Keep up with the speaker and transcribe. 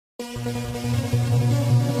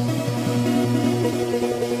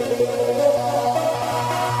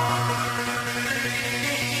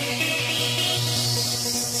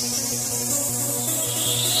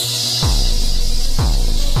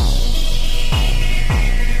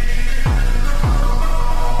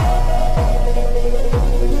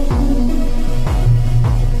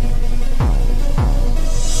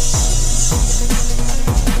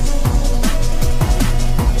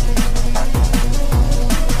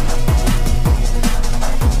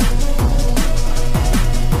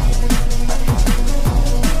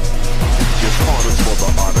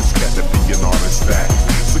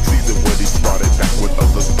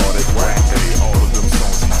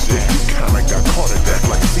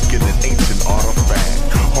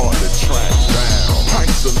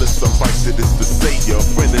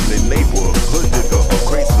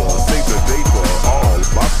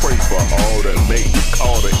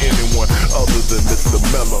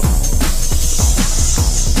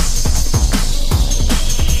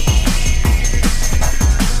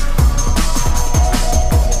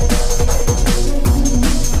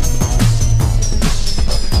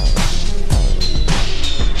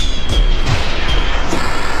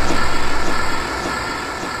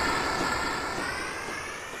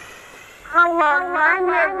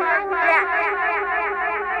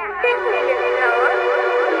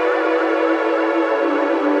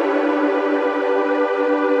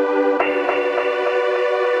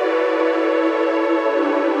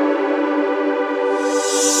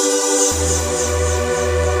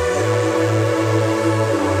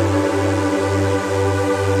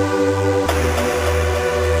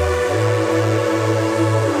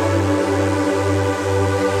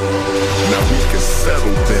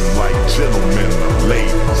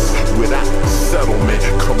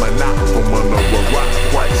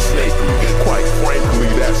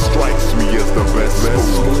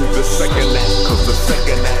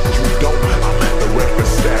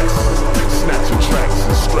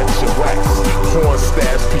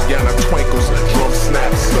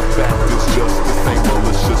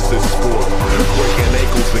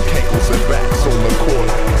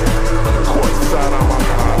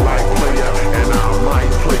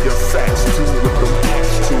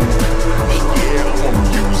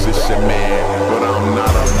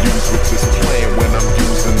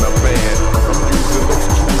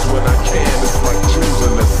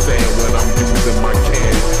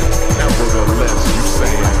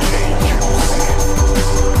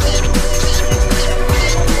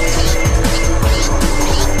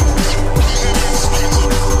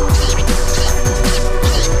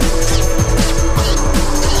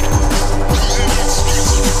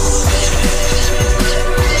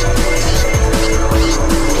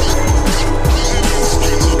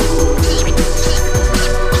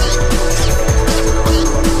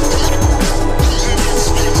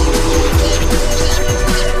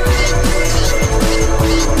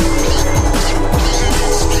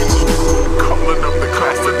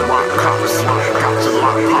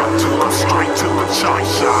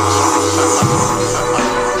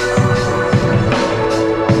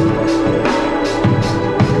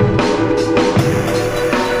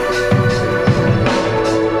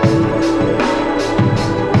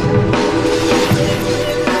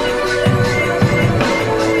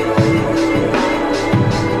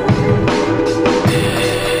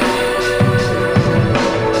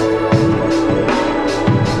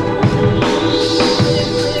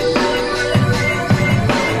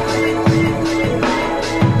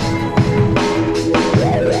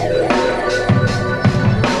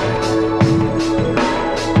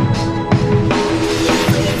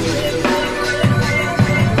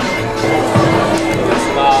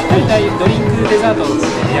デザートを含め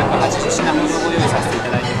て約80品ほどご用意させていた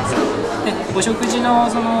だいてます。でお食事の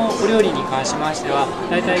そのお料理に関しましては、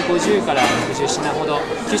だいたい50から60品ほど、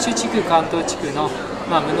九州地区、関東地区の、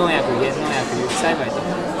無農薬、減農薬、有機栽培と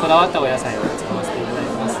こだわったお野菜を使わせていただい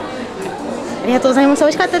てます。ありがとうございます。美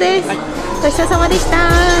味しかったです。はい、ごちそうさまでした。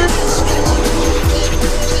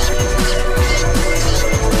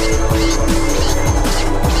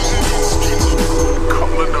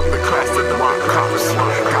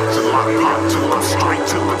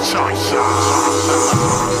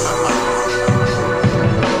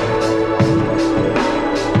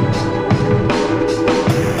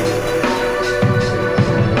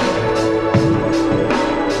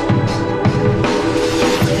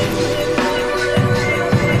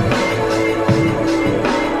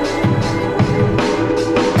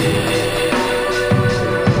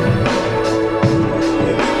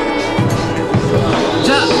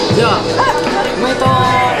じゃあ、おめでとう。は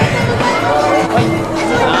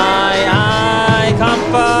い、乾杯。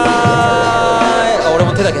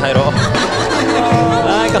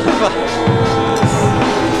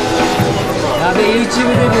やべえ YouTube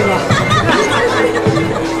デビューの